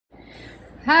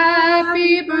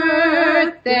Happy birthday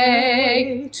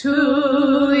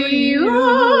to you.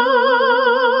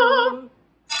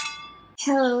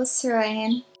 Hello,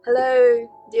 Suranne. Hello,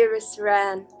 dearest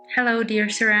Suranne. Hello, dear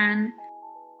Suranne.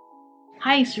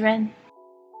 Hi, Suranne.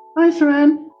 Hi,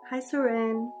 Suranne. Hi,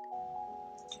 Suranne.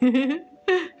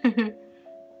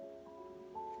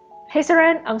 Hey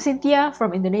Suranne, I'm Cynthia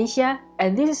from Indonesia,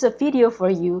 and this is a video for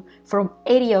you from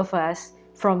 80 of us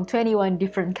from 21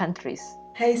 different countries.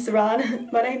 Hey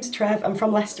Suranne, my name's Trev. I'm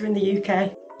from Leicester in the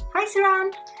UK. Hi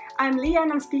Suranne, I'm Leah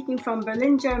and I'm speaking from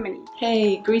Berlin, Germany.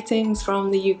 Hey, greetings from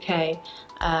the UK.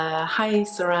 Hi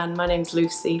Suranne, my name's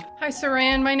Lucy. Hi,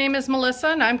 Suranne. My name is Melissa,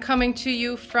 and I'm coming to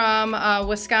you from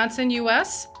Wisconsin,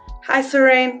 US. Hi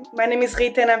Suranne, my name is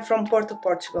Rita and I'm from Porto,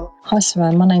 Portugal. Hi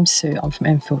Suranne, my name's Sue. I'm from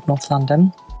Enfield, North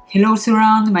London. Hello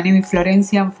Suranne, my name is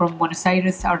Florencia. I'm from Buenos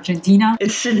Aires, Argentina.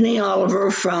 It's Sydney Oliver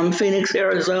from Phoenix,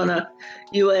 Arizona,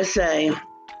 USA.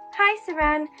 Hi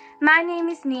Suranne, my name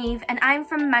is Neve and I'm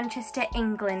from Manchester,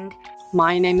 England.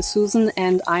 My name is Susan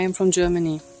and I am from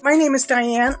Germany. My name is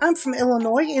Diane. I'm from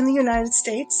Illinois in the United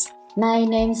States. My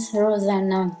name's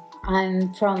Rosanna.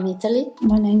 I'm from Italy.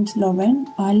 My name's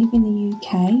Lauren. I live in the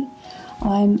UK.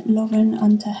 I'm Lauren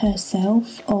unto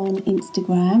herself on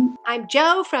Instagram. I'm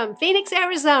Joe from Phoenix,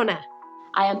 Arizona.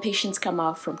 I am Patience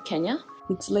Kamal from Kenya.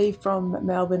 It's Lee from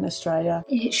Melbourne, Australia.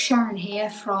 It's Sharon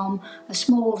here from a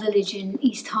small village in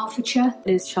East Hertfordshire.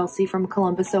 It's Chelsea from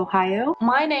Columbus, Ohio.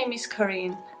 My name is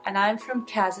Corinne and I'm from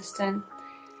Kazakhstan,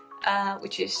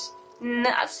 which is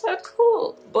not so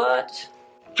cool, but...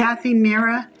 Kathy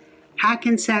Mira,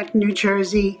 Hackensack, New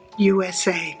Jersey,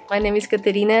 USA. My name is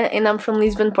Caterina and I'm from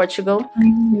Lisbon, Portugal.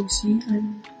 I'm Lucy.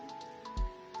 I'm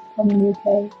from the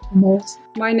UK.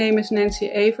 My name is Nancy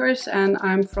Evers and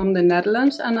I'm from the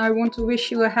Netherlands, and I want to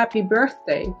wish you a happy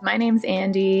birthday. My name's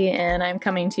Andy and I'm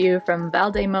coming to you from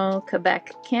Val-des-Mots,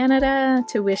 Quebec, Canada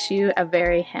to wish you a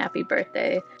very happy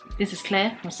birthday. This is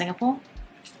Claire from Singapore,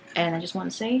 and I just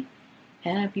want to say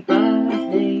happy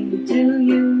birthday to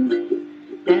you.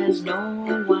 There's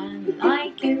no one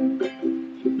like you.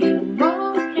 You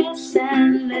rock us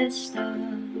and Leicester,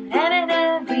 and in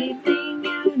everything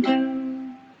you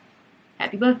do.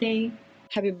 Happy birthday.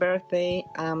 Happy birthday.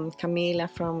 I'm Camila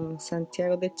from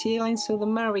Santiago de Chile in South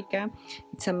America.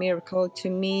 It's a miracle to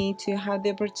me to have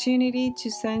the opportunity to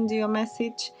send you a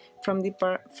message from this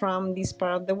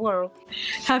part of the world.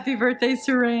 Happy birthday,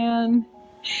 Suranne.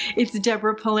 It's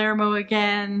Deborah Palermo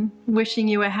again, wishing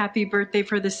you a happy birthday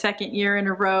for the second year in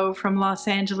a row from Los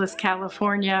Angeles,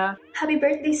 California. Happy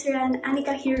birthday, Suranne.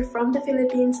 Annika here from the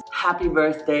Philippines. Happy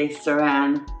birthday,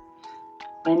 Suranne.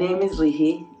 My name is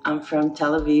Lihi. I'm from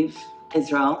Tel Aviv,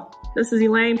 Israel. This is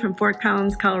Elaine from Fort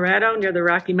Collins, Colorado, near the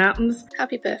Rocky Mountains.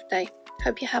 Happy birthday.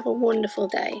 Hope you have a wonderful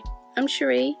day. I'm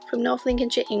Cherie from North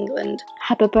Lincolnshire, England.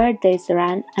 Happy birthday,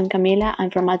 Suranne. I'm Camila.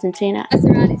 I'm from Argentina. Hi,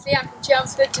 Suranne. It's Leanne from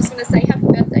Chelmsford. Just want to say happy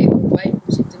birthday all the way from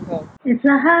Shipton Hall. It's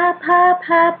a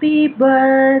happy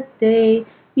birthday.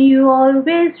 You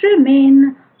always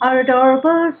remain our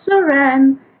adorable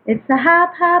Suranne. It's a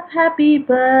happy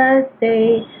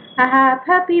birthday. A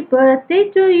happy birthday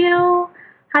to you.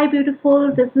 Hi,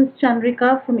 beautiful. This is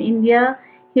Chandrika from India.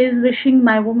 Here's wishing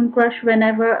my woman crush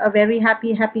whenever a very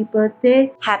happy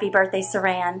birthday. Happy birthday,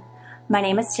 Suranne. My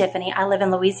name is Tiffany. I live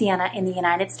in Louisiana in the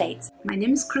United States. My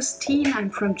name is Christine. I'm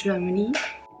from Germany.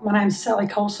 My name's Sally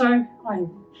Colso.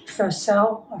 I'm first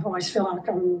Sal. I always feel like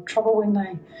I'm in trouble when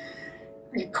they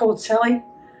get called Sally.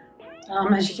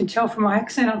 As you can tell from my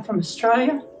accent, I'm from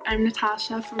Australia. I'm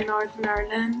Natasha from Northern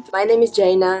Ireland. My name is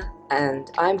Jaina and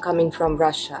I'm coming from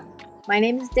Russia. My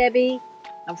name is Debbie.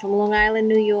 I'm from Long Island,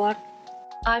 New York.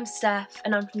 I'm Steph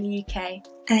and I'm from the UK.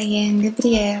 I am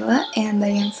Gabriela and I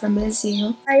am from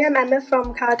Brazil. I am Emma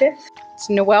from Cardiff. It's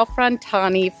Noelle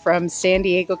Frontani from San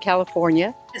Diego,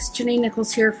 California. It's Janine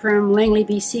Nichols here from Langley,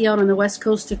 BC, out on the west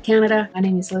coast of Canada. My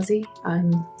name is Lizzie.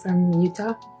 I'm from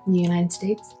Utah, in the United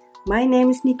States. My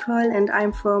name is Nicole and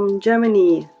I'm from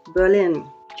Germany, Berlin.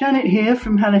 Janet here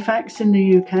from Halifax in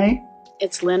the UK.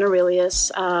 It's Lynn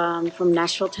Aurelius from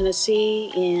Nashville,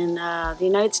 Tennessee in the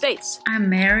United States. I'm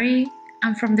Mary.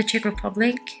 I'm from the Czech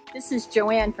Republic. This is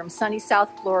Joanne from sunny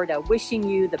South Florida, wishing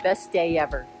you the best day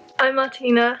ever. I'm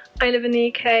Martina. I live in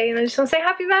the UK and I just want to say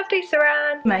happy birthday,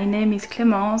 Suranne. My name is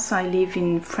Clémence. I live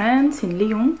in France, in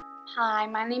Lyon. Hi,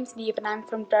 my name's Neve and I'm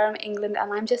from Durham, England,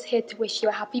 and I'm just here to wish you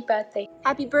a happy birthday.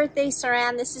 Happy birthday,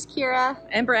 Suranne. This is Kira.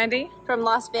 And Brandy. From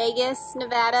Las Vegas,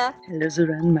 Nevada. Hello,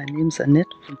 Suranne. My name's Annette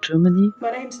from Germany. My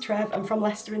name's Trev. I'm from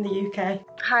Leicester in the UK.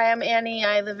 Hi, I'm Annie.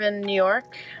 I live in New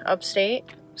York, upstate,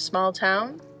 small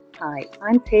town. Hi,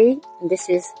 I'm P, and this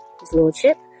is His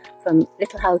Lordship from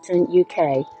Little Houghton,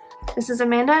 UK. This is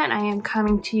Amanda, and I am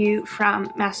coming to you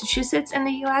from Massachusetts in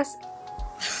the US.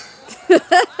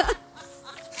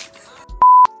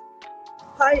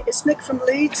 Hi, it's Nick from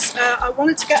Leeds. I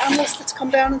wanted to get Amlista to come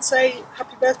down and say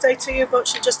happy birthday to you, but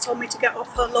she just told me to get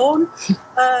off her lawn.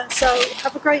 So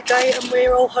have a great day, and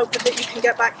we're all hoping that you can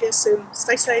get back here soon.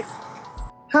 Stay safe.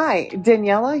 Hi,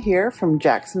 Daniela here from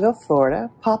Jacksonville, Florida,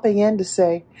 popping in to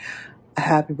say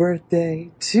happy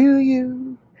birthday to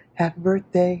you. Happy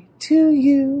birthday to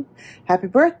you. Happy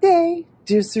birthday,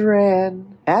 dear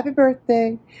Suranne. Happy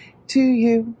birthday to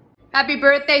you. Happy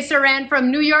birthday, Suranne from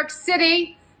New York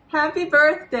City. Happy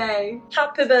birthday.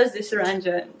 Happy birthday, Suranne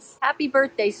Jones. Happy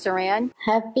birthday, Suranne.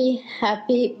 Happy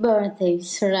birthday,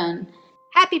 Suranne.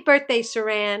 Happy birthday,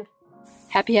 Suranne.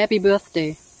 Happy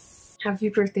birthday. Happy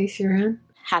birthday, Suranne.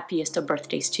 Happiest of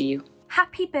birthdays to you.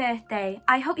 Happy birthday.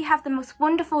 I hope you have the most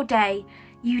wonderful day.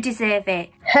 You deserve it.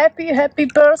 Happy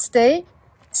birthday.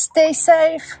 Stay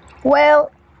safe, well,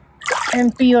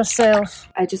 and be yourself.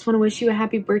 I just want to wish you a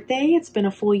happy birthday. It's been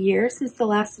a full year since the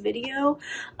last video,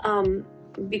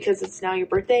 because it's now your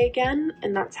birthday again,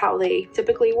 and that's how they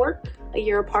typically work, a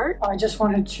year apart. I just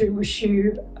wanted to wish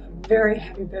you a very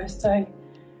happy birthday.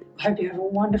 I hope you have a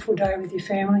wonderful day with your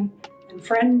family and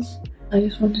friends. I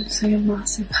just wanted to say a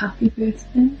massive happy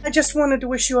birthday. I just wanted to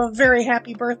wish you a very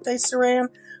happy birthday, Suranne,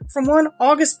 from one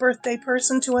August birthday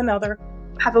person to another.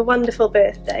 Have a wonderful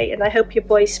birthday, and I hope your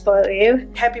boys spoil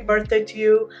you. Happy birthday to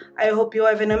you. I hope you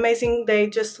have an amazing day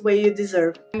just the way you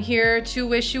deserve. I'm here to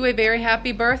wish you a very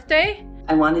happy birthday.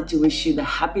 I wanted to wish you the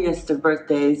happiest of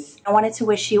birthdays. I wanted to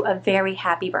wish you a very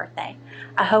happy birthday.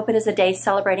 I hope it is a day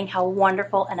celebrating how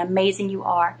wonderful and amazing you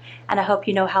are, and I hope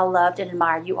you know how loved and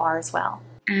admired you are as well.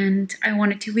 And I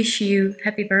wanted to wish you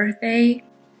happy birthday.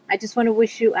 I just want to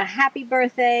wish you a happy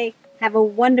birthday. Have a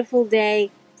wonderful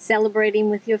day celebrating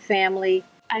with your family.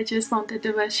 I just wanted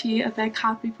to wish you a big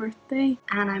happy birthday.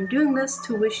 And I'm doing this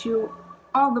to wish you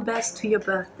all the best to your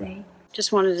birthday.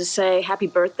 Just wanted to say happy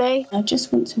birthday. I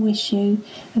just want to wish you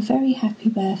a very happy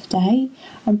birthday.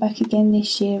 I'm back again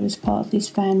this year as part of this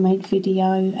fan-made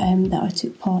video that I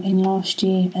took part in last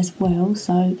year as well,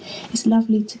 so it's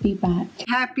lovely to be back.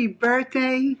 Happy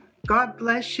birthday. God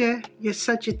bless you. You're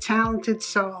such a talented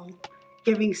soul,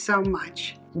 giving so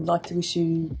much. I'd like to wish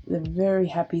you the very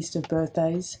happiest of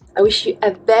birthdays. I wish you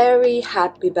a very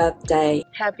happy birthday.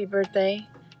 Happy birthday.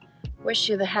 Wish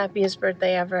you the happiest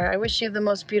birthday ever. I wish you the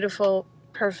most beautiful,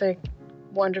 perfect,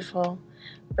 wonderful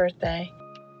birthday.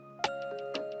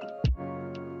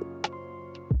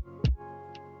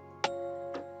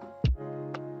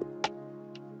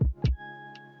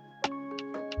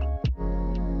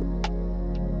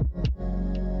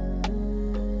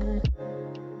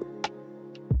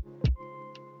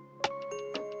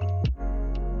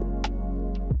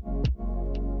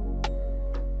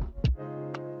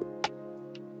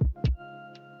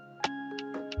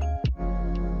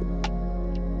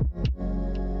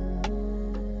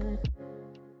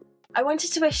 I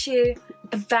wanted to wish you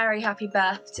a very happy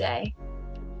birthday,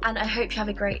 and I hope you have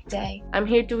a great day. I'm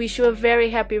here to wish you a very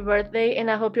happy birthday, and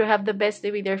I hope you have the best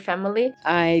day with your family.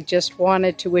 I just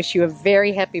wanted to wish you a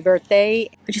very happy birthday.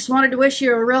 I just wanted to wish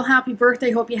you a real happy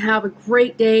birthday. Hope you have a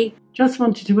great day. Just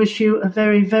wanted to wish you a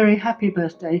very, very happy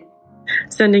birthday.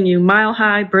 Sending you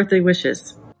mile-high birthday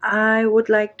wishes. I would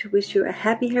like to wish you a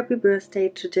happy birthday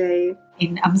today.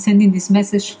 And I'm sending this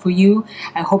message for you.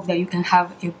 I hope that you can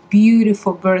have a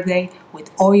beautiful birthday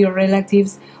with all your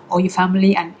relatives, all your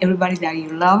family, and everybody that you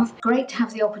love. Great to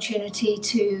have the opportunity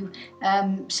to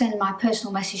send my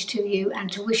personal message to you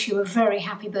and to wish you a very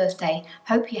happy birthday.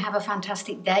 Hope you have a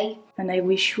fantastic day. And I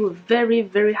wish you a very,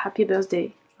 very happy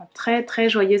birthday. Un très, très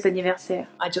joyeux anniversaire.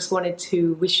 I just wanted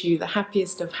to wish you the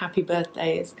happiest of happy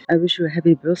birthdays. I wish you a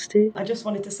happy birthday. I just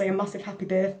wanted to say a massive happy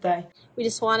birthday. We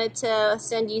just wanted to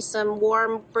send you some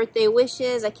warm birthday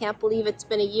wishes. I can't believe it's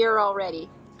been a year already.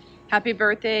 Happy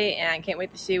birthday, and I can't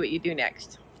wait to see what you do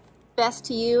next. Best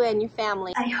to you and your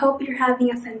family. I hope you're having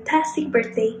a fantastic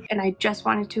birthday. And I just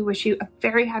wanted to wish you a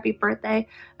very happy birthday.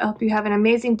 I hope you have an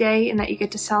amazing day and that you get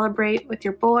to celebrate with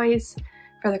your boys.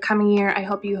 For the coming year, I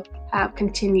hope you have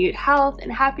continued health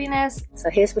and happiness.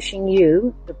 So here's wishing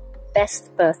you the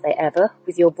best birthday ever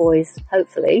with your boys,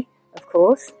 hopefully, of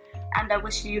course. And I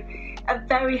wish you a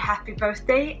very happy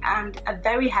birthday and a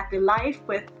very happy life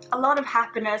with a lot of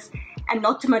happiness and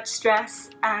not too much stress.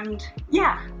 And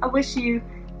yeah, I wish you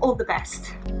all the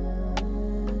best.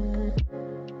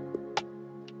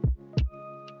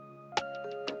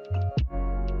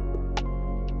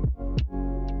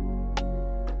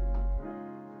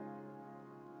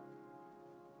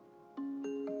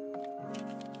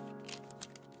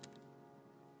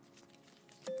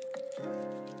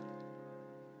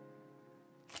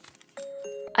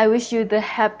 I wish you the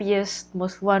happiest,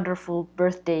 most wonderful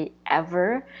birthday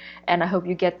ever, and I hope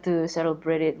you get to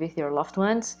celebrate it with your loved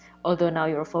ones, although now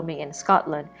you're filming in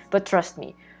Scotland. But trust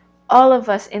me, all of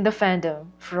us in the fandom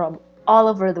from all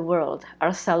over the world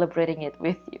are celebrating it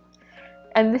with you.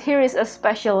 And here is a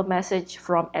special message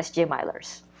from SJ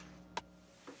Milers.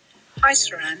 Hi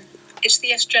Suranne, it's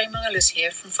the SJ Milers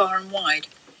here from far and wide,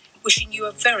 wishing you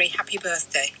a very happy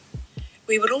birthday.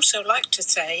 We would also like to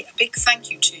say a big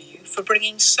thank you to you for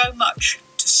bringing so much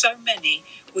to so many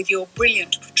with your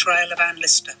brilliant portrayal of Anne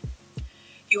Lister.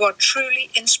 You are truly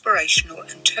inspirational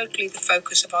and totally the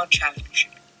focus of our challenge.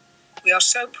 We are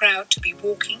so proud to be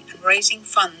walking and raising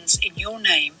funds in your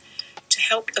name to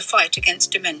help the fight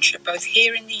against dementia both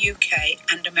here in the UK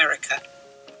and America.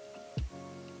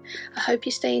 I hope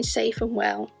you're staying safe and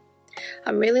well.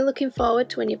 I'm really looking forward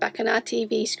to when you're back on our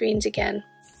TV screens again.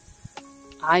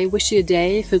 I wish you a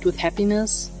day filled with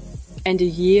happiness and a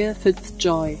year filled with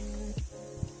joy.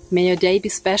 May your day be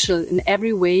special in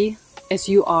every way as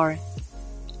you are,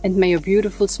 and may your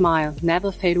beautiful smile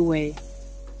never fade away.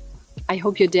 I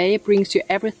hope your day brings you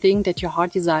everything that your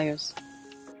heart desires.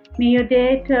 May your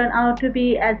day turn out to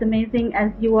be as amazing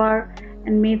as you are,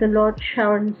 and may the Lord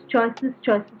shower His choicest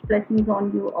blessings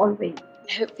on you always.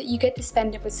 I hope that you get to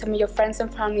spend it with some of your friends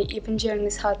and family even during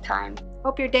this hard time.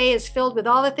 Hope your day is filled with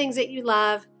all the things that you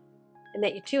love and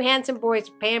that your two handsome boys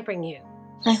are pampering you.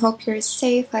 I hope you're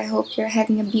safe. I hope you're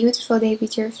having a beautiful day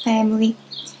with your family.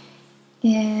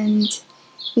 And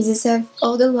you deserve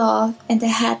all the love and the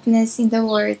happiness in the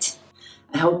world.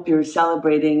 I hope you're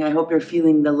celebrating. I hope you're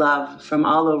feeling the love from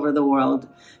all over the world,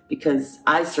 because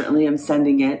I certainly am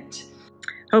sending it.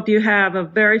 Hope you have a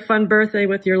very fun birthday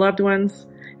with your loved ones,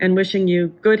 and wishing you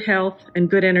good health and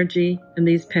good energy in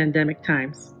these pandemic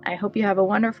times. I hope you have a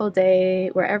wonderful day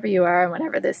wherever you are and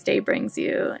whatever this day brings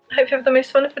you. I hope you have the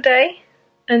most wonderful day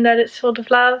and that it's filled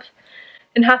with love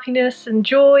and happiness and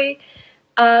joy.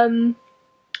 I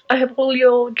hope all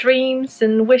your dreams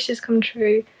and wishes come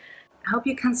true. I hope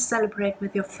you can celebrate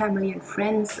with your family and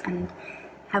friends and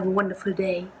have a wonderful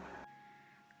day.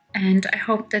 And I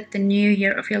hope that the new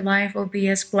year of your life will be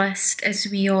as blessed as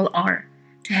we all are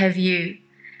to have you.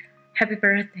 Happy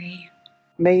birthday.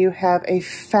 May you have a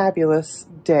fabulous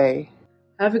day.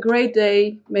 Have a great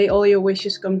day. May all your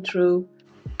wishes come true.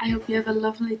 I hope you have a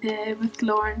lovely day with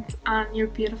Lawrence and your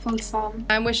beautiful son.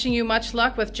 I'm wishing you much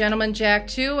luck with Gentleman Jack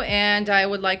 2, and I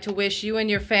would like to wish you and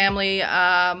your family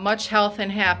much health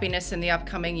and happiness in the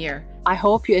upcoming year. I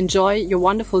hope you enjoy your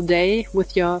wonderful day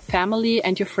with your family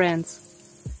and your friends.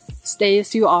 Stay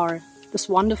as you are, this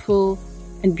wonderful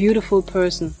and beautiful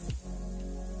person.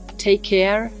 Take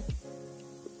care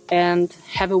and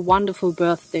have a wonderful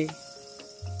birthday.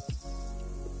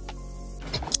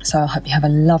 So I hope you have a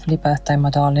lovely birthday, my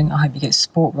darling. I hope you get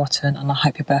sport rotten, and I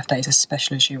hope your birthday is as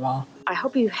special as you are. I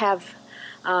hope you have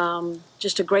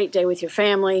just a great day with your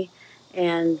family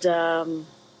and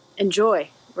enjoy,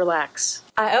 relax.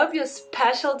 I hope your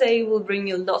special day will bring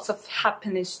you lots of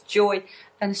happiness, joy,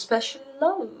 and special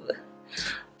love.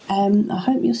 I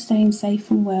hope you're staying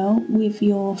safe and well with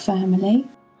your family.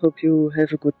 Hope you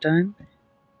have a good time.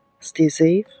 Stay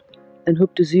safe, and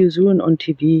hope to see you soon on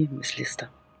TV, Miss Lister.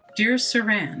 Dear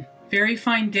Suranne, very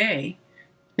fine day.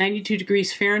 92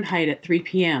 degrees Fahrenheit at 3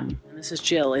 p.m. This is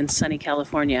Jill in sunny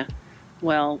California.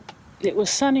 Well, it was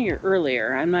sunnier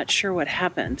earlier. I'm not sure what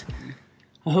happened.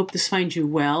 I hope this finds you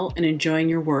well and enjoying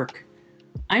your work.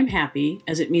 I'm happy,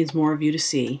 as it means more of you to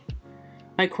see.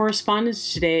 My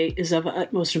correspondence today is of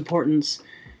utmost importance.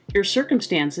 Your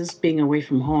circumstances, being away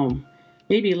from home,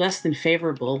 may be less than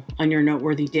favorable on your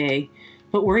noteworthy day,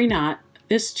 but worry not,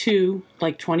 this too,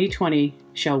 like 2020,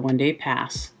 shall one day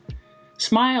pass.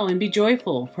 Smile and be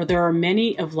joyful, for there are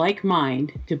many of like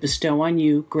mind to bestow on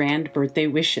you grand birthday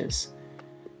wishes.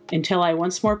 Until I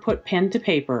once more put pen to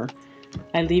paper,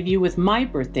 I leave you with my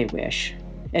birthday wish,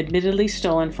 admittedly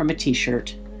stolen from a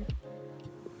t-shirt.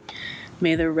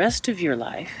 May the rest of your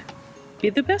life be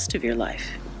the best of your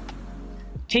life.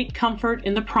 Take comfort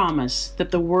in the promise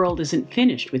that the world isn't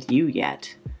finished with you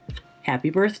yet. Happy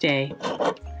birthday,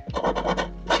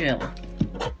 Jill.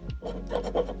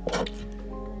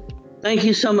 Thank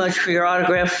you so much for your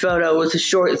autographed photo with a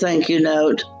short thank you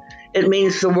note. It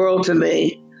means the world to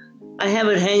me. I have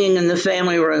it hanging in the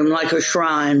family room like a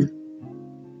shrine.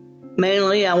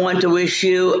 Mainly, I want to wish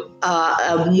you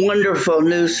a wonderful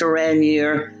new Suranne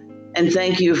year, and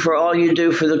thank you for all you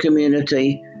do for the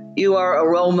community. You are a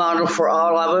role model for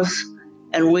all of us,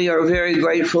 and we are very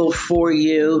grateful for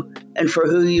you and for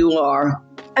who you are.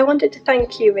 I wanted to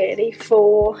thank you really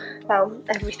for, well,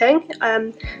 everything,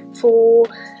 for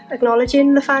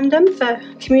acknowledging the fandom, for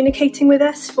communicating with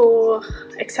us, for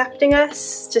accepting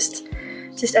us, just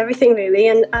everything really,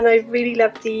 and I really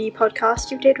loved the podcast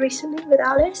you did recently with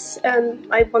Alice.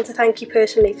 I want to thank you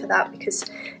personally for that because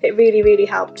it really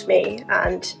helped me,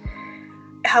 and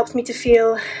it helped me to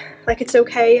feel like it's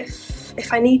okay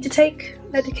if I need to take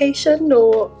medication,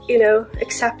 or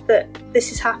accept that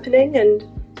this is happening and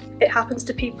it happens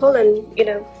to people, and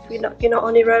you're not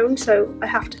on your own. So I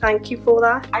have to thank you for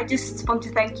that. I just want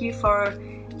to thank you for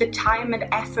the time and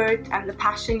effort and the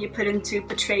passion you put into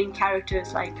portraying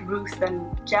characters like Ruth and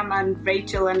Gemma and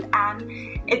Rachel and Anne.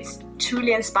 It's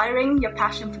truly inspiring, your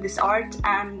passion for this art,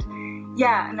 and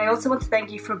I also want to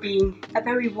thank you for being a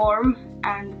very warm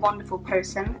and wonderful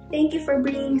person. Thank you for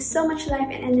bringing so much life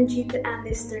and energy to Anne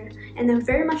Lister, and I'm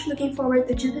very much looking forward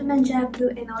to Gentleman Jack 2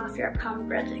 and all of your upcoming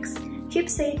projects. Keep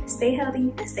safe, stay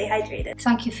healthy, and stay hydrated.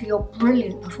 Thank you for your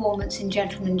brilliant performance in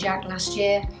Gentleman Jack last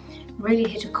year. Really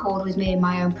hit a chord with me in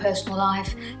my own personal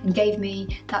life and gave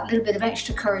me that little bit of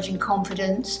extra courage and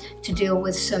confidence to deal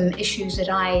with some issues that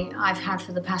I've had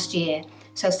for the past year.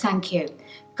 So thank you.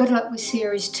 Good luck with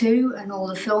Series 2 and all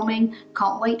the filming.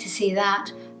 Can't wait to see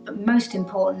that. But most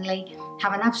importantly,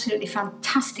 have an absolutely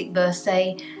fantastic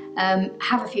birthday.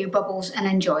 Have a few bubbles and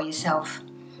enjoy yourself.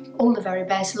 All the very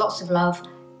best. Lots of love.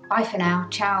 Bye for now.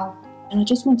 Ciao. And I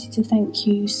just wanted to thank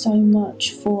you so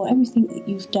much for everything that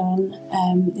you've done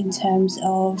in terms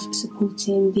of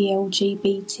supporting the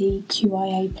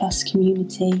LGBTQIA+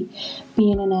 community,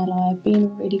 being an ally, being a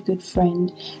really good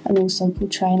friend, and also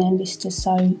portraying Anne Lister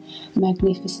so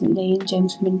magnificently in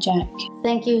Gentleman Jack.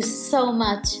 Thank you so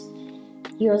much.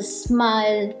 Your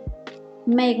smile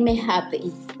make me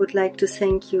happy. Would like to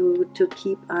thank you to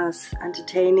keep us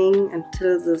entertaining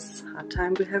until this hard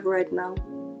time we have right now.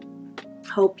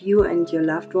 Hope you and your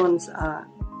loved ones are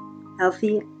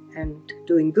healthy and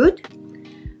doing good.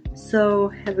 So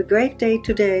have a great day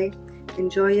today.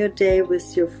 Enjoy your day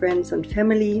with your friends and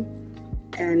family.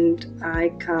 And I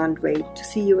can't wait to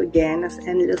see you again as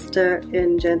Anne Lister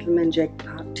in Gentleman Jack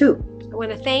Part 2. I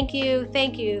want to thank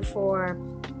you for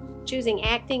choosing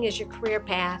acting as your career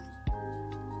path,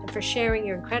 and for sharing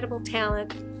your incredible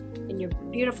talent and your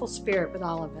beautiful spirit with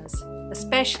all of us.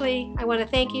 Especially, I want to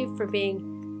thank you for being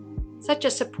such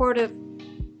a supportive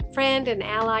friend and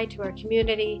ally to our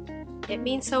community. It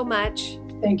means so much.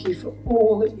 Thank you for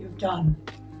all that you've done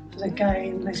for the gay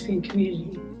and lesbian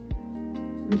community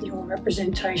with your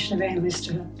representation of Anne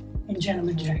Lister in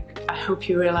Gentleman Jack. I hope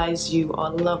you realise you are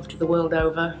loved the world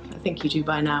over. I think you do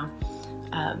by now.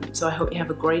 So I hope you have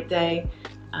a great day.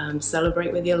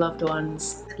 Celebrate with your loved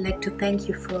ones. I'd like to thank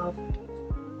you for,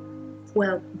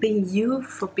 being you,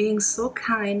 for being so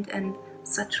kind and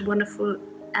such a wonderful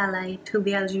ally to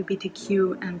the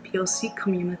LGBTQ and POC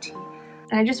community.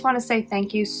 And I just want to say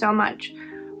thank you so much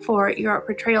for your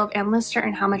portrayal of Anne Lister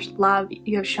and how much love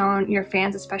you have shown your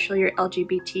fans, especially your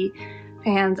LGBT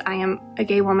fans. I am a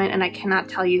gay woman, and I cannot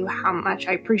tell you how much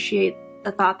I appreciate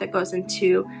the thought that goes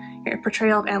into your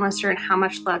portrayal of Anne Lister and how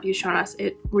much love you've shown us.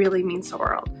 It really means the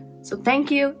world. So thank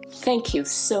you. Thank you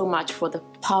so much for the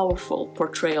powerful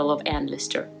portrayal of Anne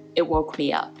Lister. It woke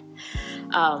me up.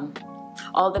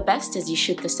 All the best as you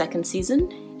shoot the second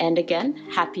season, and again,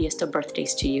 happiest of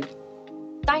birthdays to you.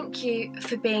 Thank you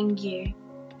for being you.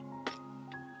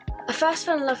 I first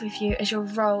fell in love with you as your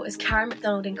role as Karen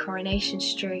MacDonald in Coronation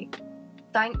Street.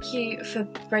 Thank you for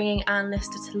bringing Anne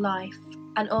Lister to life,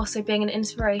 and also being an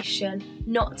inspiration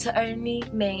not to only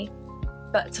me,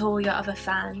 but to all your other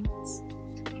fans.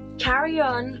 Carry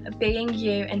on being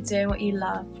you and doing what you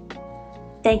love.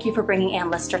 Thank you for bringing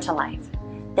Anne Lister to life.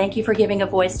 Thank you for giving a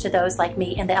voice to those like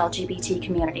me in the LGBT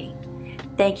community.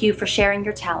 Thank you for sharing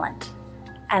your talent,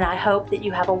 and I hope that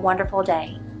you have a wonderful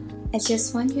day. I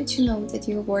just want you to know that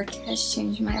your work has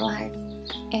changed my life,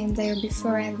 and I'll be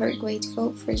forever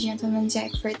grateful for Gentleman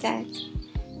Jack for that.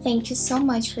 Thank you so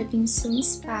much for being so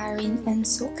inspiring and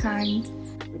so kind.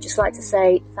 We'd just like to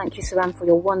say thank you, Suranne, for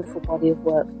your wonderful body of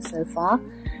work so far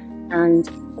and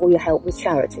all your help with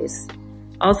charities.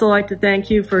 Also like to thank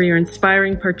you for your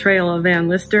inspiring portrayal of Anne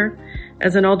Lister.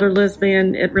 As an older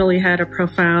lesbian, it really had a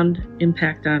profound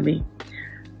impact on me.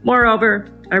 Moreover,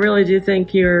 I really do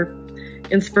think you're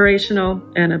inspirational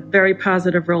and a very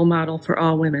positive role model for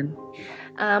all women.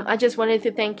 I just wanted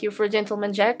to thank you for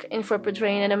Gentleman Jack and for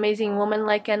portraying an amazing woman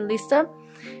like Anne Lister.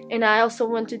 And I also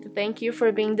wanted to thank you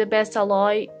for being the best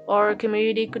ally our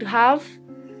community could have.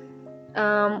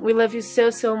 We love you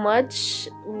so much.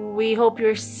 We hope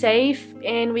you're safe,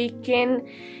 and we can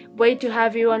wait to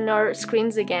have you on our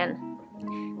screens again.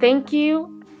 Thank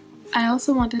you. I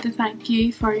also wanted to thank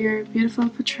you for your beautiful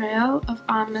portrayal of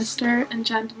Anne Lister in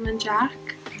Gentleman Jack.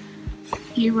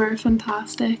 You were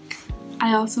fantastic.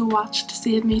 I also watched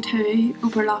Save Me Too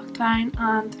over lockdown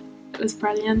and it was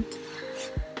brilliant.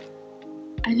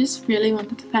 I just really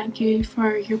wanted to thank you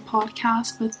for your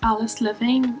podcast with Alice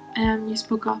Living. You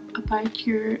spoke up about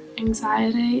your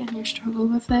anxiety and your struggle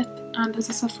with it, and as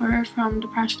a sufferer from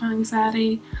depression and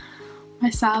anxiety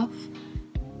myself,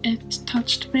 it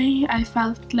touched me. I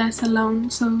felt less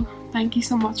alone, so thank you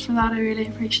so much for that. I really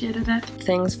appreciated it.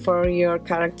 Thanks for your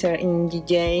character in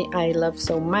DJ. I love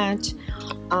so much.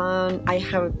 I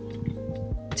have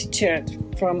a t-shirt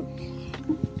from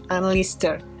Anne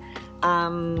Lister.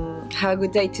 Have a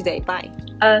good day today. Bye.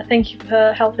 Thank you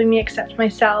for helping me accept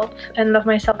myself and love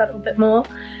myself a little bit more.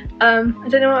 I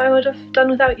don't know what I would have done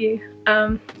without you.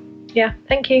 Yeah,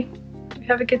 thank you.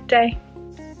 Have a good day.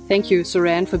 Thank you,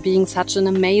 Suranne, for being such an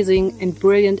amazing and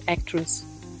brilliant actress,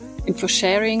 and for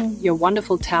sharing your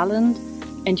wonderful talent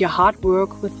and your hard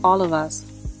work with all of us.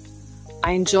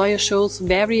 I enjoy your shows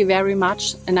very, very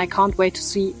much, and I can't wait to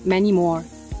see many more.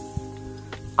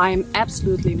 I am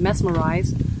absolutely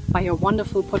mesmerized by your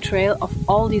wonderful portrayal of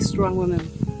all these strong women,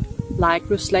 like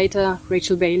Ruth Slater,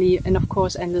 Rachel Bailey, and of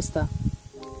course Anne Lister.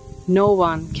 No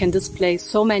one can display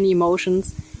so many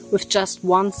emotions with just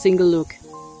one single look.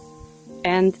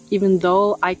 And even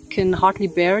though I can hardly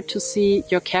bear to see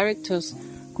your characters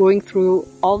going through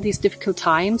all these difficult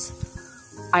times,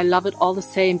 I love it all the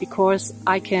same because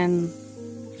I can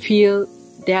feel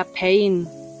their pain,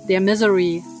 their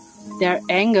misery, their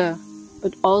anger,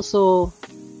 but also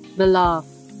the love.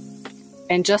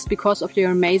 And just because of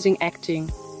your amazing acting.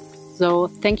 So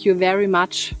thank you very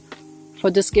much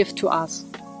for this gift to us.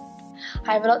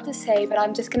 I have a lot to say, but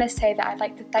I'm just going to say that I'd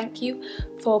like to thank you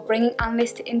for bringing Anne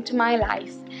Lister into my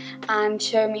life and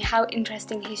showing me how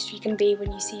interesting history can be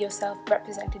when you see yourself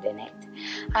represented in it.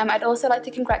 I'd also like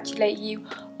to congratulate you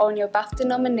on your BAFTA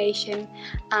nomination,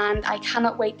 and I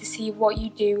cannot wait to see what you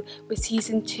do with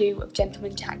season 2 of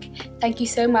Gentleman Jack. Thank you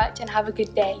so much and have a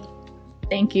good day.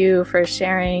 Thank you for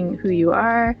sharing who you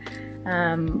are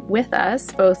with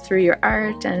us, both through your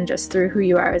art and just through who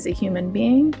you are as a human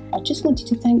being. I just wanted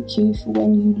to thank you for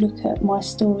when you look at my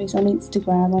stories on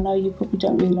Instagram. I know you probably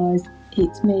don't realise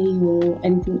it's me or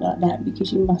anything like that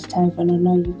because you must have, and I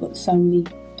know you've got so many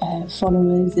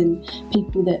followers and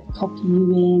people that copy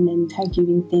you in and tag you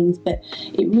in things, but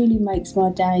it really makes my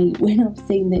day when I've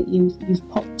seen that you've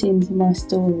popped into my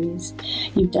stories.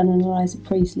 You've done an Eliza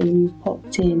Priestley and you've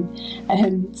popped in,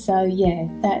 so yeah,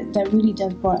 that really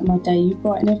does brighten my day. You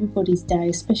brighten everybody's day,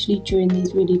 especially during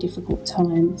these really difficult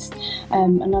times.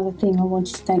 Another thing I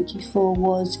wanted to thank you for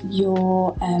was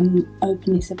your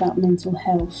openness about mental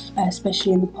health,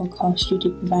 especially in the podcast you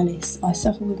did with Alice. I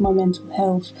suffer with my mental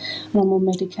health and I'm on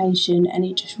medication, and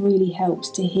it just really helps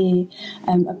to hear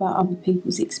about other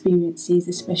people's experiences,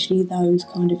 especially those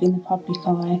kind of in the public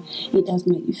eye. It does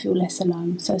make you feel less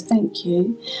alone, so thank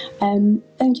you.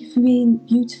 Thank you for being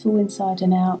beautiful inside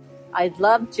and out. I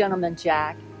love Gentleman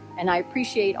Jack, and I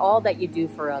appreciate all that you do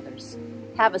for others.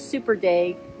 Have a super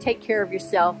day, take care of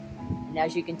yourself, and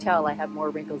as you can tell, I have more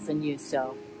wrinkles than you,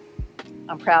 so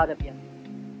I'm proud of you.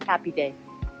 Happy day.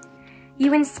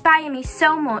 You inspire me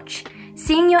so much.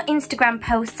 Seeing your Instagram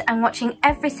posts and watching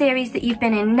every series that you've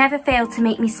been in never fail to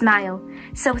make me smile.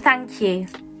 So thank you.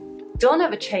 Don't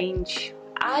ever change.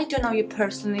 I don't know you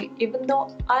personally, even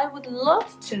though I would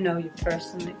love to know you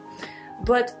personally.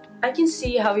 But I can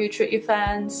see how you treat your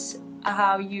fans,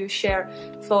 how you share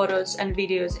photos and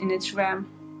videos in Instagram,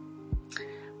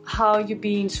 how you're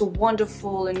being so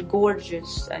wonderful and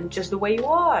gorgeous and just the way you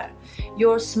are.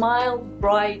 Your smile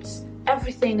brights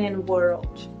everything in the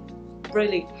world,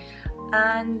 really.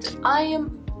 And I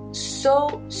am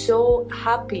so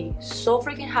happy, so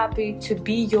freaking happy to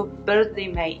be your birthday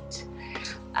mate.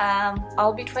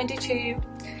 I'll be 22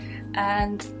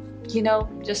 and you know,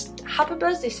 just happy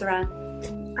birthday, Suranne.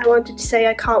 I wanted to say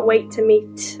I can't wait to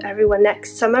meet everyone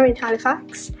next summer in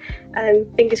Halifax.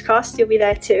 Fingers crossed you'll be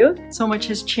there too. So much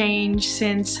has changed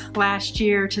since last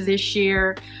year to this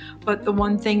year, but the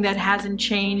one thing that hasn't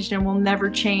changed and will never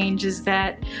change is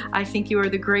that I think you are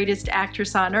the greatest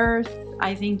actress on earth.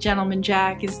 I think Gentleman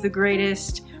Jack is the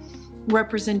greatest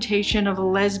representation of a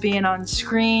lesbian on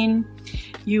screen.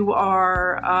 You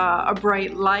are a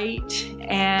bright light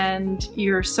and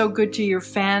you're so good to your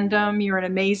fandom. You're an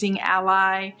amazing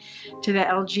ally to the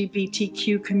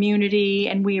LGBTQ community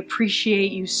and we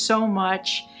appreciate you so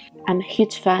much. I'm a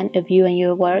huge fan of you and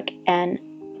your work, and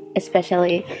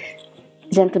especially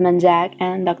Gentleman Jack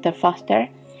and Dr. Foster.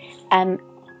 I'm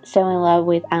so in love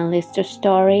with Anne Lister's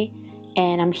story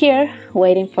and I'm here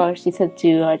waiting for season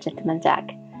 2 of Gentleman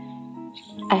Jack.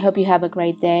 I hope you have a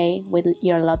great day with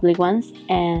your lovely ones,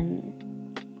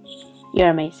 and you're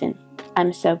amazing.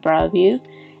 I'm so proud of you,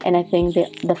 and I think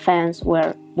that the fans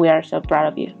we are so proud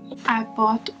of you. I've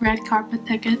bought red carpet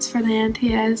tickets for the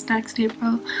NTAs next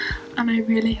April, and I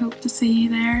really hope to see you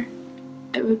there.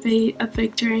 It would be a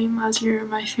big dream, as you're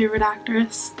my favourite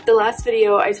actress. The last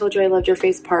video I told you I loved your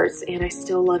face parts, and I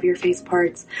still love your face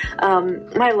parts.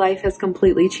 My life has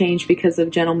completely changed because of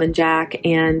Gentleman Jack,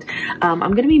 and I'm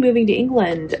going to be moving to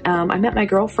England. I met my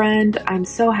girlfriend. I'm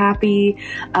so happy,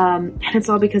 and it's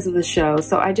all because of the show.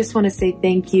 So I just want to say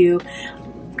thank you.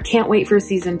 Can't wait for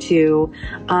season 2,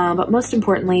 but most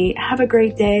importantly, have a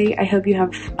great day. I hope you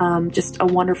have just a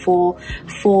wonderful,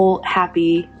 full,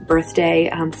 happy birthday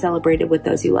celebrated with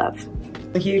those you love.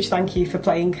 A huge thank you for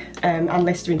playing Anne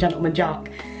Lister in Gentleman Jack.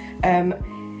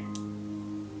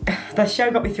 The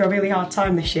show got me through a really hard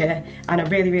time this year, and I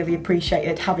really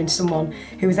appreciated having someone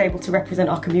who was able to represent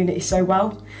our community so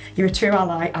well. You're a true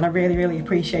ally, and I really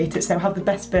appreciate it. So have the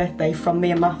best birthday from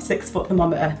me and my 6-foot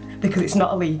thermometer, because it's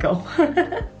not illegal.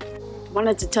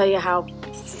 Wanted to tell you how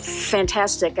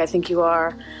fantastic I think you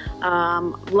are.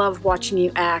 Love watching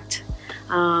you act.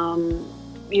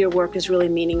 Your work is really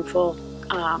meaningful.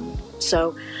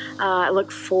 So I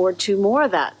look forward to more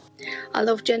of that. I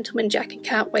love Gentleman Jack and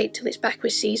can't wait till it's back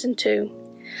with season 2.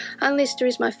 Anne Lister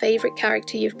is my favourite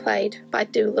character you've played, but I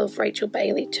do love Rachel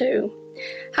Bailey too.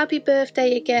 Happy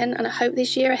birthday again, and I hope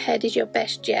this year ahead is your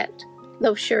best yet.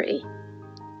 Love, Shirley.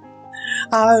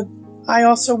 I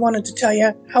also wanted to tell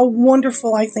you how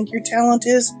wonderful I think your talent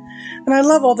is, and I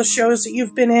love all the shows that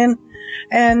you've been in.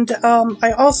 And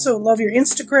I also love your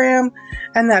Instagram,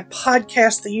 and that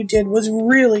podcast that you did was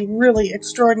really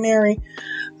extraordinary.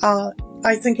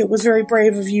 I think it was very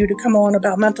brave of you to come on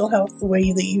about mental health the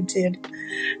way that you did.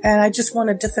 And I just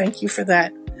wanted to thank you for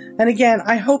that. And again,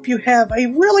 I hope you have a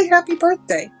really happy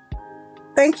birthday.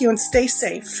 Thank you, and stay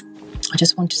safe. I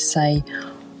just wanted to say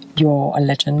you're a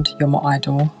legend, you're my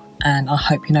idol, and I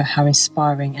hope you know how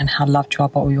inspiring and how loved you are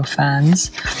by all your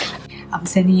fans. I'm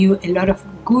sending you a lot of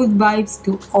good vibes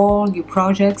to all your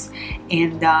projects,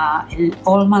 and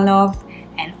all my love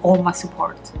and all my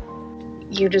support.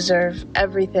 You deserve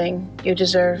everything. You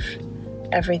deserve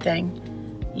everything.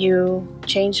 You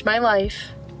changed my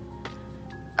life.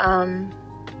 And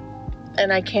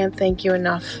I can't thank you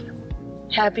enough.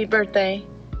 Happy birthday.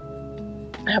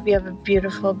 I hope you have a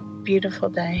beautiful, beautiful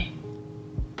day.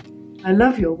 I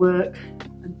love your work,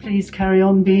 and please carry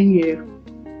on being you.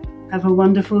 Have a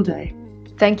wonderful day.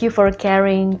 Thank you for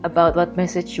caring about what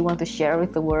message you want to share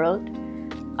with the world.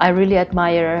 I really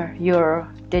admire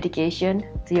your dedication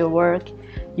to your work.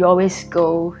 You always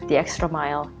go the extra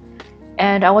mile.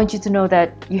 And I want you to know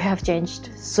that you have changed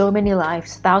so many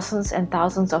lives, thousands and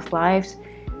thousands of lives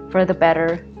for the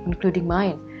better, including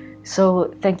mine.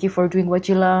 So thank you for doing what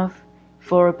you love,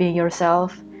 for being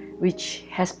yourself, which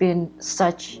has been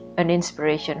such an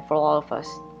inspiration for all of us.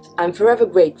 I'm forever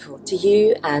grateful to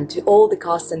you and to all the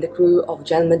cast and the crew of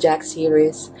Gentleman Jack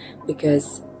series,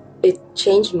 because it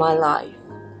changed my life.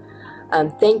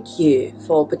 Thank you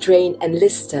for portraying Anne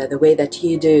Lister the way that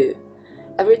you do.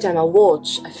 Every time I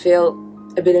watch, I feel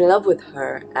a bit in love with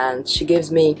her, and she gives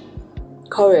me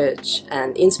courage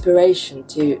and inspiration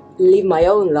to live my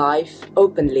own life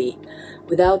openly,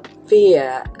 without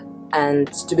fear,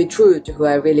 and to be true to who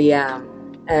I really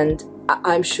am. And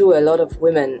I'm sure a lot of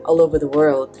women all over the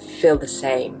world feel the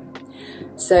same.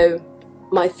 So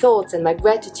my thoughts and my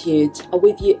gratitude are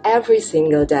with you every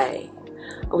single day.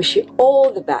 I wish you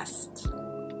all the best.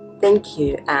 Thank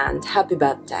you and happy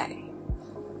birthday.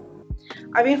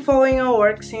 I've been following your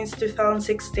work since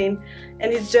 2016,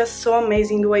 and it's just so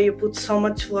amazing the way you put so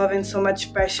much love and so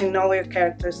much passion in all your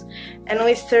characters. Anne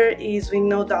Lister is with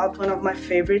no doubt one of my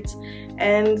favorites,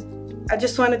 and I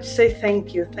just wanted to say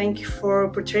thank you. Thank you for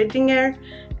portraying her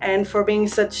and for being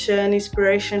such an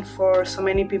inspiration for so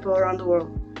many people around the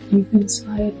world. You've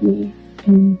inspired me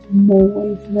in more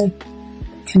ways than I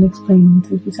can explain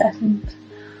through this accent.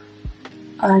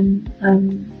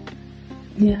 And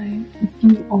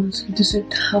you honestly deserve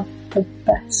to have the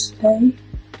best day.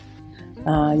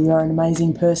 You're an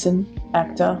amazing person,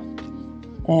 actor,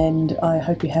 and I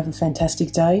hope you have a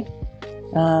fantastic day.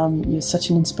 You're such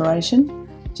an inspiration.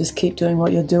 Just keep doing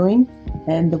what you're doing,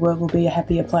 and the world will be a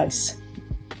happier place.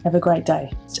 Have a great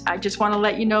day. I just want to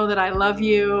let you know that I love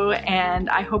you, and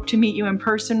I hope to meet you in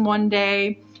person one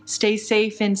day. Stay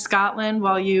safe in Scotland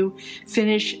while you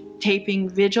finish taping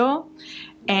Vigil,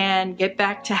 and get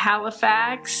back to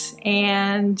Halifax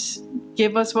and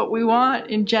give us what we want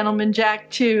in Gentleman Jack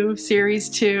 2, Series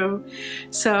 2.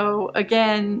 So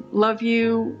again, love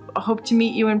you. I hope to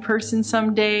meet you in person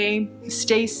someday.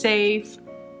 Stay safe.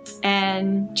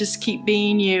 and just keep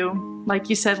being you, like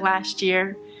you said last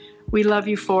year. We love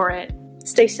you for it.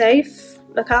 Stay safe,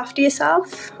 look after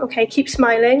yourself, okay, keep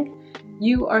smiling.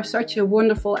 You are such a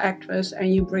wonderful actress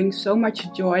and you bring so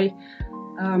much joy.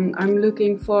 I'm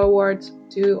looking forward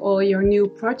to all your new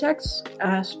projects,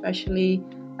 especially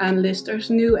Ann Lister's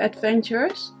new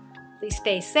adventures. Please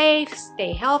stay safe,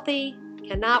 stay healthy.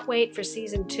 Cannot wait for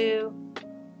season 2.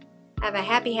 Have a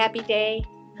happy, happy day.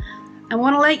 I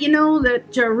want to let you know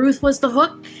that Ruth was the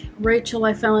hook, Rachel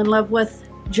I fell in love with,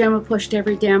 Gemma pushed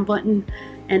every damn button,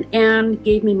 and Anne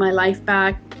gave me my life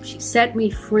back. She set me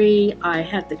free. I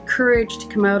had the courage to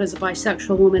come out as a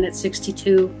bisexual woman at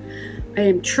 62. I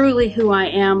am truly who I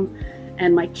am,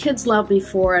 and my kids love me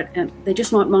for it, and they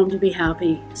just want Mom to be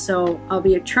happy. So I'll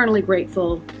be eternally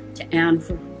grateful to Anne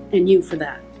and you for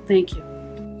that. Thank you.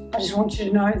 I just want you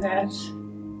to know that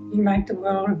you make the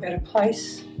world a better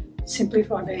place simply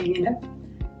by being in it.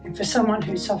 And for someone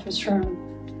who suffers from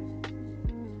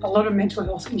a lot of mental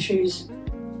health issues,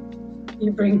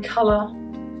 you bring colour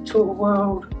to a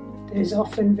world that is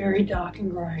often very dark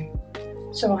and grey.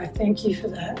 So I thank you for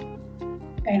that.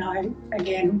 And I,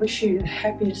 again, wish you the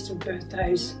happiest of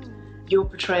birthdays. Your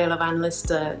portrayal of Ann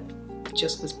Lister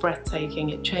just was breathtaking.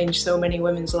 It changed so many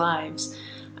women's lives,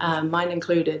 mine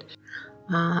included.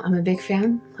 I'm a big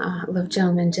fan. I love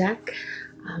Gentleman Jack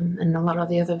and a lot of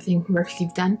the other work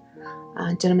you've done.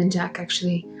 Gentleman Jack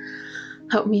actually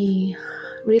helped me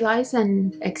realize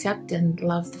and accept and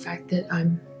love the fact that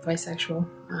I'm bisexual.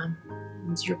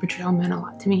 Your portrayal meant a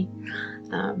lot to me.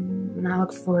 And I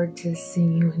look forward to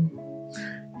seeing you in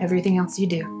everything else you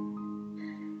do.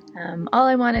 All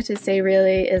I wanted to say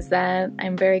really is that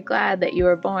I'm very glad that you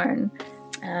were born,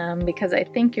 because I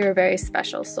think you're a very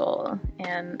special soul.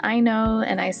 And I know,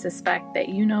 and I suspect that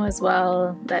you know as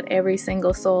well, that every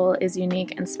single soul is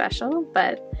unique and special.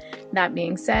 But that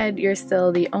being said, you're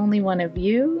still the only one of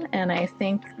you. And I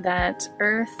think that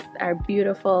Earth, our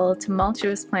beautiful,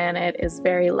 tumultuous planet, is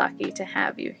very lucky to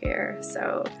have you here.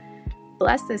 So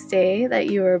bless this day that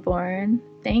you were born.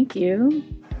 Thank you.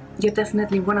 You're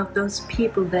definitely one of those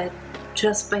people that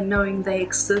just by knowing they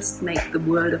exist make the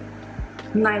world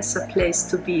a nicer place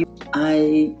to be.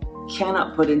 I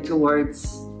cannot put into words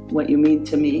what you mean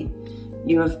to me.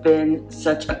 You have been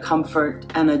such a comfort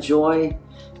and a joy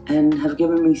and have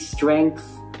given me strength,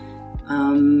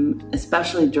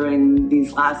 especially during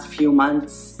these last few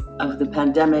months of the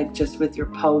pandemic, just with your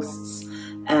posts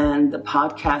and the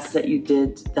podcast that you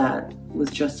did that was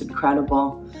just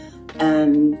incredible.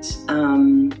 And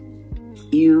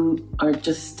you are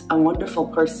just a wonderful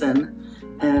person,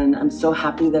 and I'm so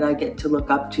happy that I get to look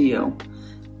up to you.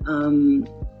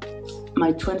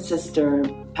 My twin sister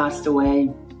passed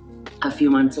away a few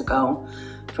months ago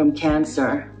from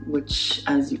cancer, which,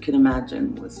 as you can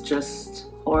imagine, was just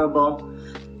horrible.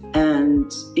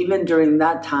 And even during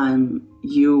that time,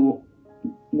 you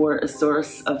were a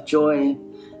source of joy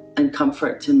and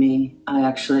comfort to me. I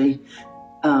actually,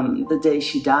 the day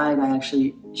she died, I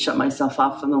actually shut myself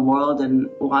off from the world and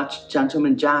watched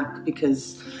Gentleman Jack,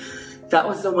 because that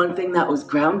was the one thing that was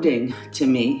grounding to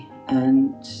me.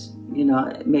 And, you know,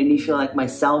 it made me feel like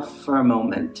myself for a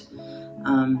moment.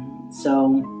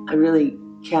 So I really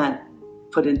can't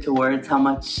put into words how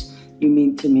much you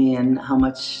mean to me and how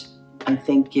much I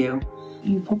thank you.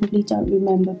 You probably don't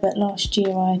remember, but last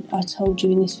year I told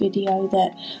you in this video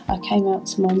that I came out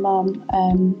to my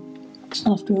mum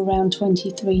after around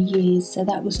 23 years, so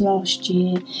that was last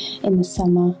year in the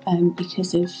summer,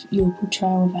 because of your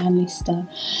portrayal of Ann Lister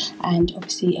and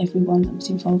obviously everyone that was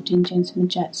involved in Gentleman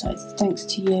Jack. So it's thanks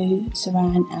to you,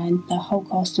 Suranne, and the whole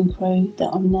cast and crew that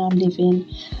I'm now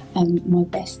living my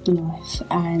best life,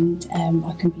 and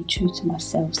I can be true to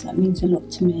myself. So that means a lot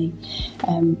to me,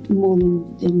 more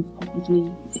than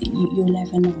probably you'll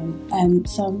ever know.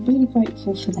 So I'm really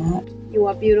grateful for that. You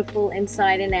are beautiful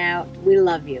inside and out. We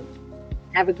love you.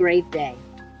 Have a great day.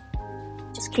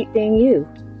 Just keep being you.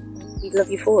 We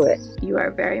love you for it. You are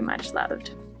very much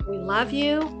loved. We love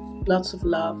you. Lots of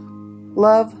love.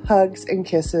 Love, hugs, and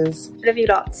kisses. Love you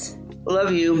lots.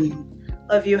 Love you.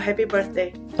 Love you. Happy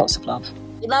birthday. Lots of love.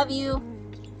 We love you.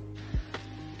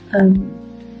 I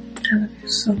love you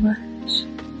so much.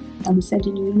 I'm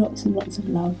sending you lots and lots of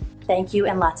love. Thank you,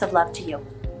 and lots of love to you.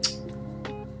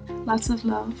 Lots of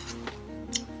love.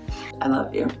 I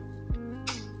love you.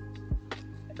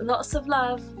 Lots of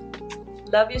love.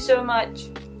 Love you so much.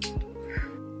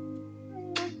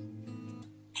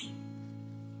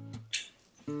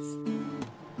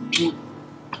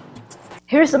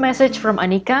 Here's a message from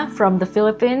Anika from the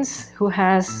Philippines, who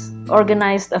has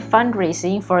organized a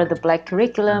fundraising for the Black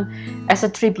curriculum as a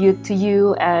tribute to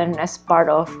you and as part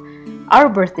of our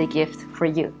birthday gift for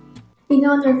you. In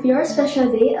honor of your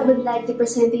special day, I would like to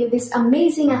present to you this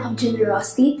amazing act of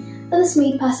generosity that was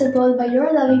made possible by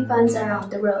your loving fans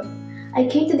around the world. I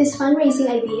came to this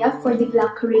fundraising idea for the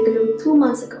Black curriculum 2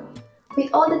 months ago. With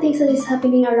all the things that is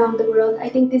happening around the world, I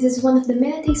think this is one of the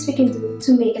many things we can do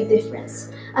to make a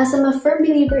difference, as I'm a firm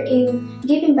believer in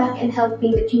giving back and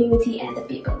helping the community and the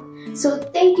people. So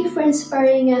thank you for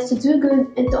inspiring us to do good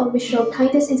and to always show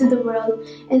kindness into the world,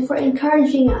 and for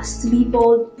encouraging us to be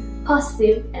bold,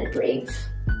 positive, and brave.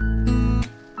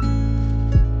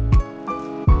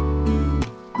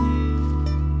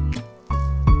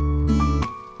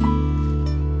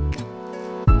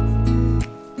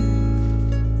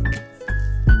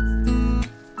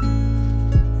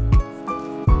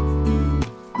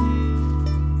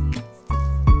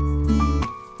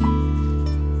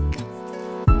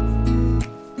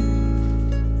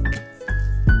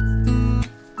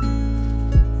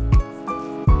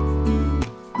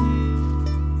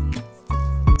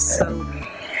 So,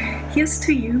 here's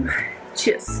to you.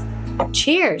 Cheers.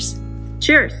 Cheers.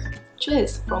 Cheers.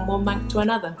 Cheers from one bank to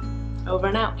another. Over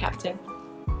and out, Captain.